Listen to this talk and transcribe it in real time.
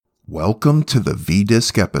Welcome to the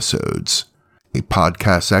V-Disc Episodes, a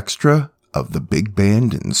podcast extra of the Big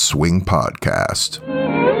Band and Swing Podcast.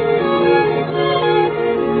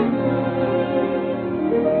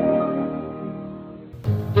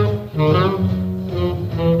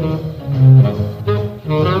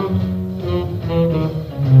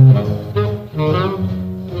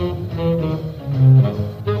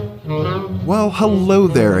 Well, hello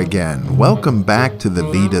there again. Welcome back to the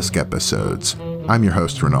V-Disc Episodes. I'm your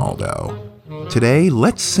host, Ronaldo. Today,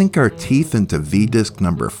 let's sink our teeth into V-Disc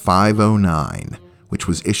number 509, which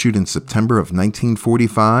was issued in September of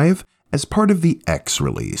 1945 as part of the X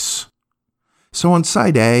release. So on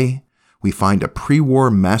side A, we find a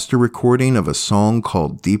pre-war master recording of a song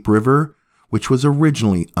called Deep River, which was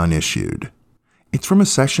originally unissued. It's from a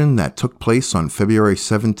session that took place on February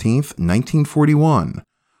 17th, 1941,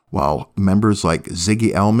 while members like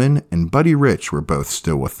Ziggy Elman and Buddy Rich were both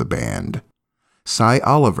still with the band. Cy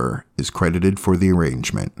Oliver is credited for the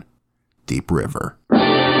arrangement. Deep River.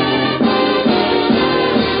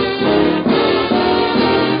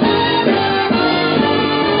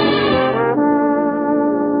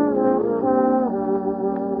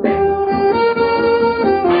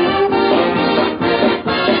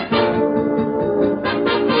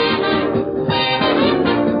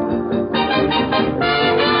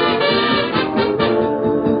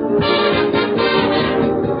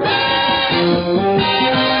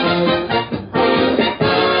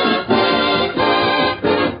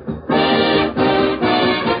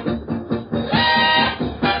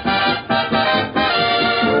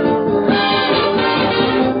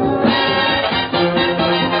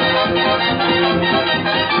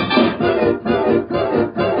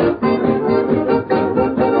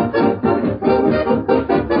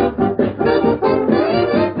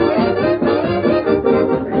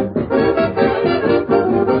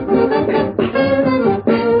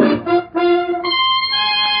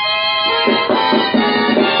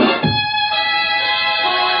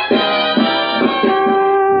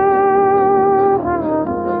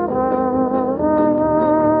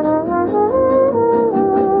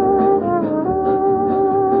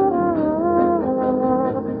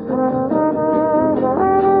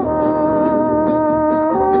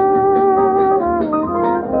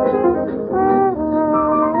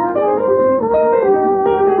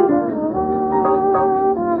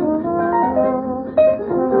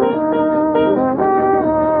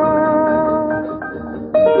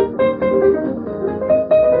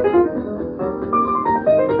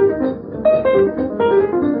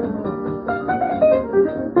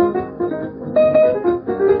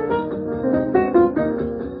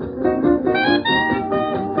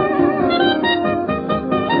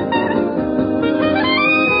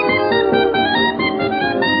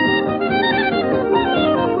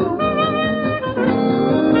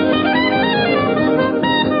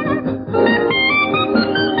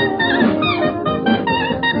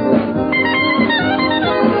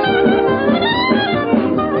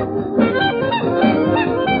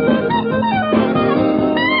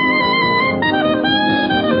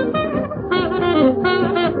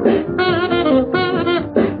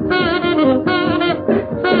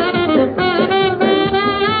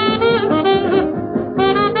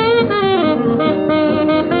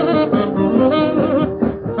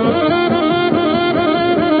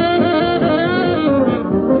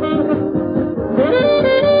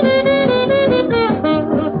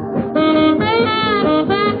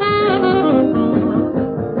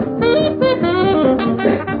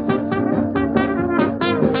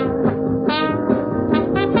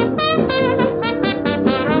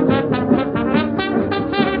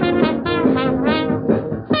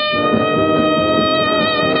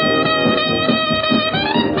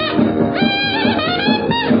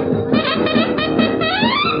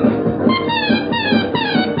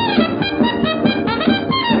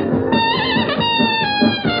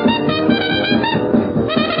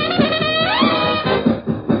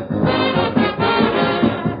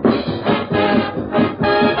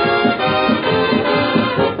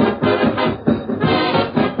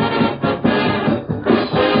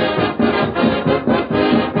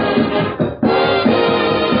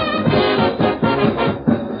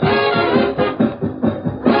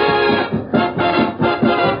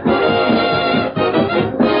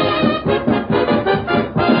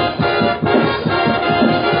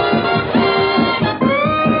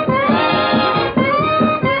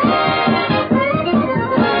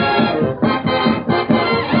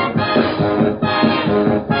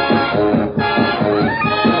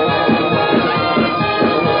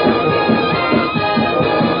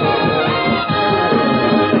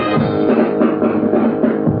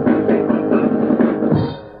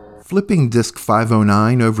 Flipping disc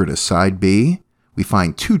 509 over to side B, we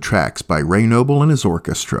find 2 tracks by Ray Noble and his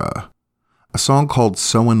orchestra. A song called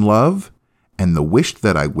So in Love and The Wish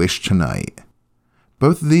That I Wish Tonight.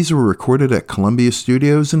 Both of these were recorded at Columbia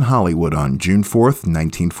Studios in Hollywood on June 4th,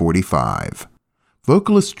 1945.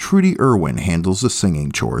 Vocalist Trudy Irwin handles the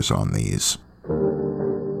singing chores on these.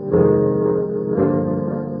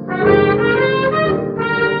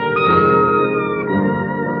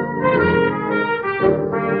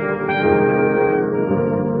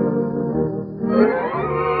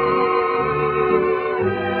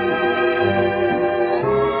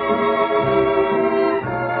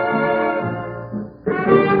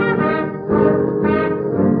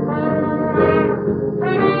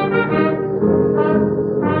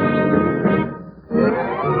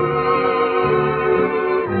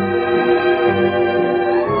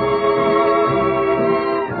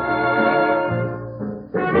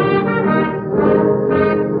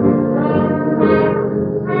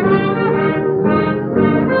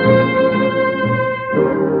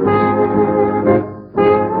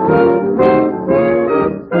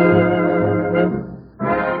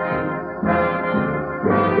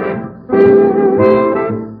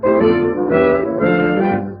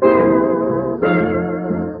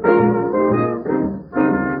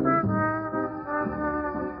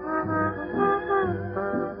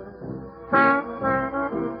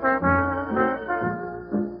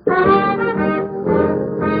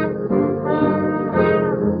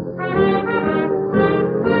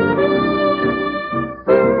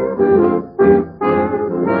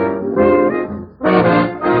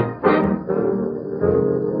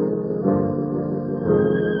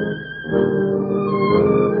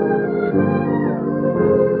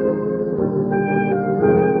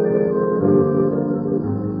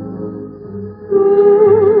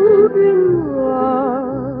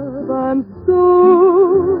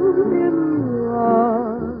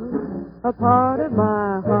 A part of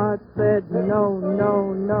my heart said no,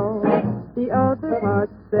 no, no. The other part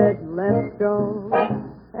said let's go.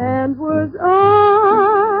 And was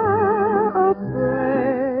I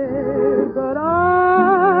afraid? But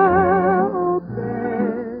I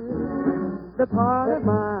obeyed. The part of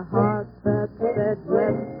my heart that said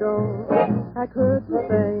let's go. I couldn't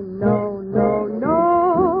say no, no,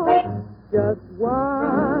 no. Just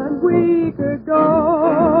 1 week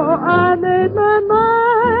ago I made my mind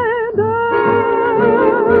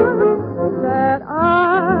that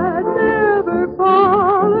I'd never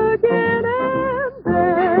fall again, and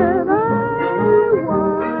then I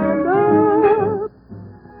wound up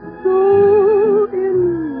so in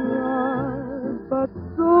love, but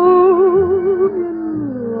so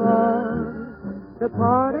in love. The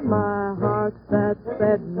part of my heart that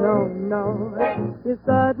said no, no, is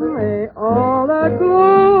suddenly all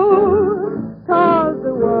aglow, 'cause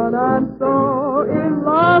the one I'm so in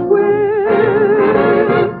love with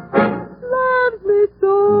loves me so.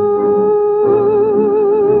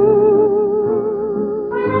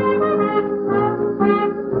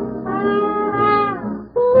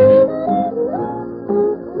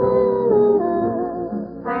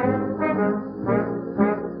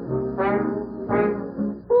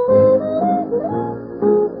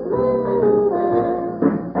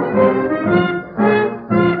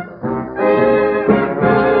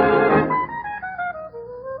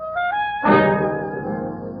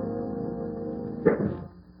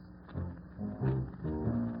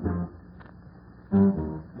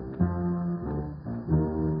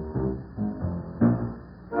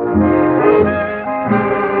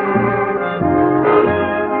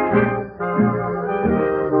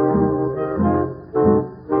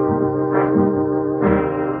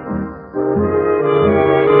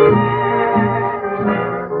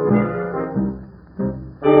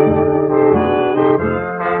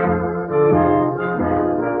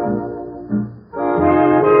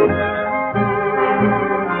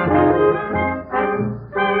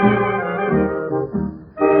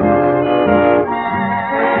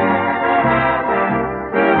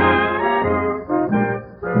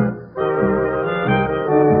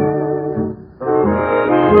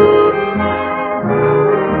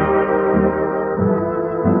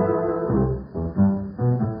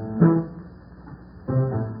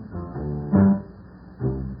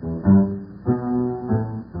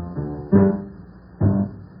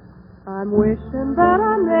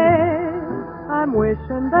 I'm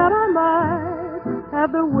wishing that I might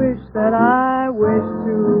have the wish that I wish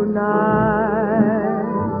tonight.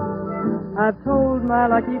 I've told my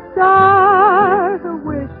lucky star the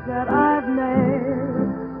wish that I've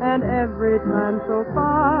made, and every time so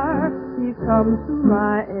far he's come to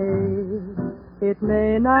my aid. It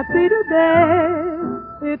may not be today,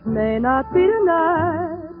 It may not be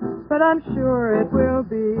tonight, but I'm sure it will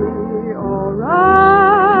be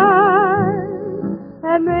alright.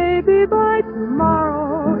 And maybe by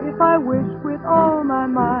tomorrow, if I wish with all my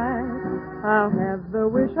might, I'll have the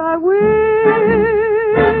wish I wish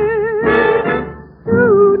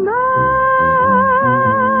tonight.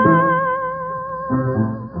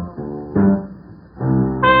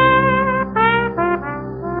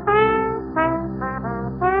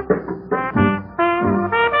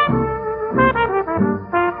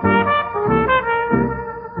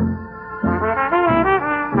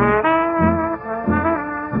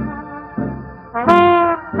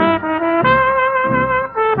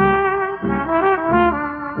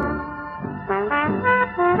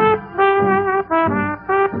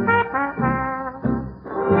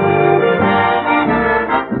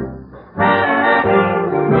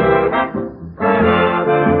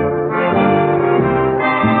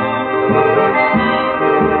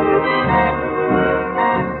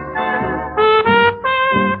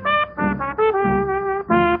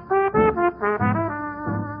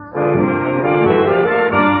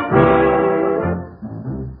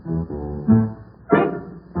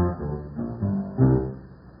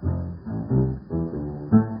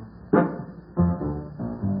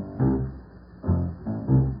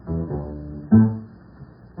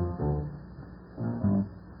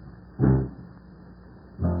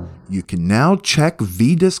 You can now check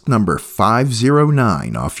V-Disc number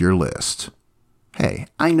 509 off your list. Hey,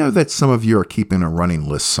 I know that some of you are keeping a running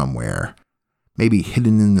list somewhere, maybe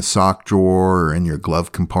hidden in the sock drawer or in your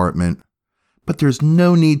glove compartment, but there's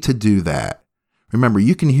no need to do that. Remember,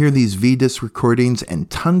 you can hear these V-Disc recordings and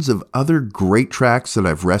tons of other great tracks that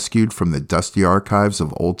I've rescued from the dusty archives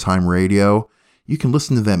of old-time radio. You can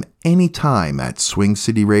listen to them anytime at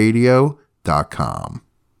swingcityradio.com.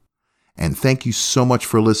 And thank you so much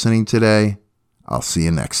for listening today. I'll see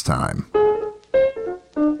you next time.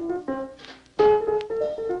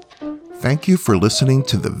 Thank you for listening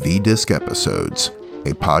to the V-Disc episodes,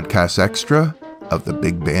 a podcast extra of the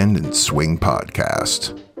Big Band and Swing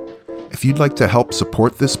podcast. If you'd like to help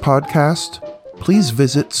support this podcast, please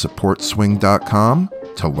visit supportswing.com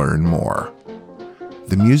to learn more.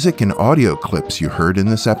 The music and audio clips you heard in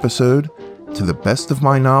this episode, to the best of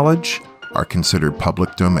my knowledge, are considered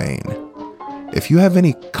public domain. If you have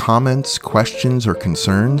any comments, questions, or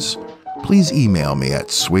concerns, please email me at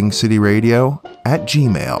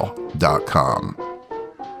swingcityradio@gmail.com.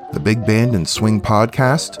 The Big Band and Swing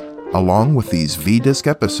podcast, along with these V-Disc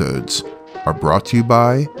episodes, are brought to you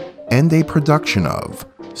by and a production of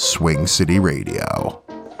Swing City Radio.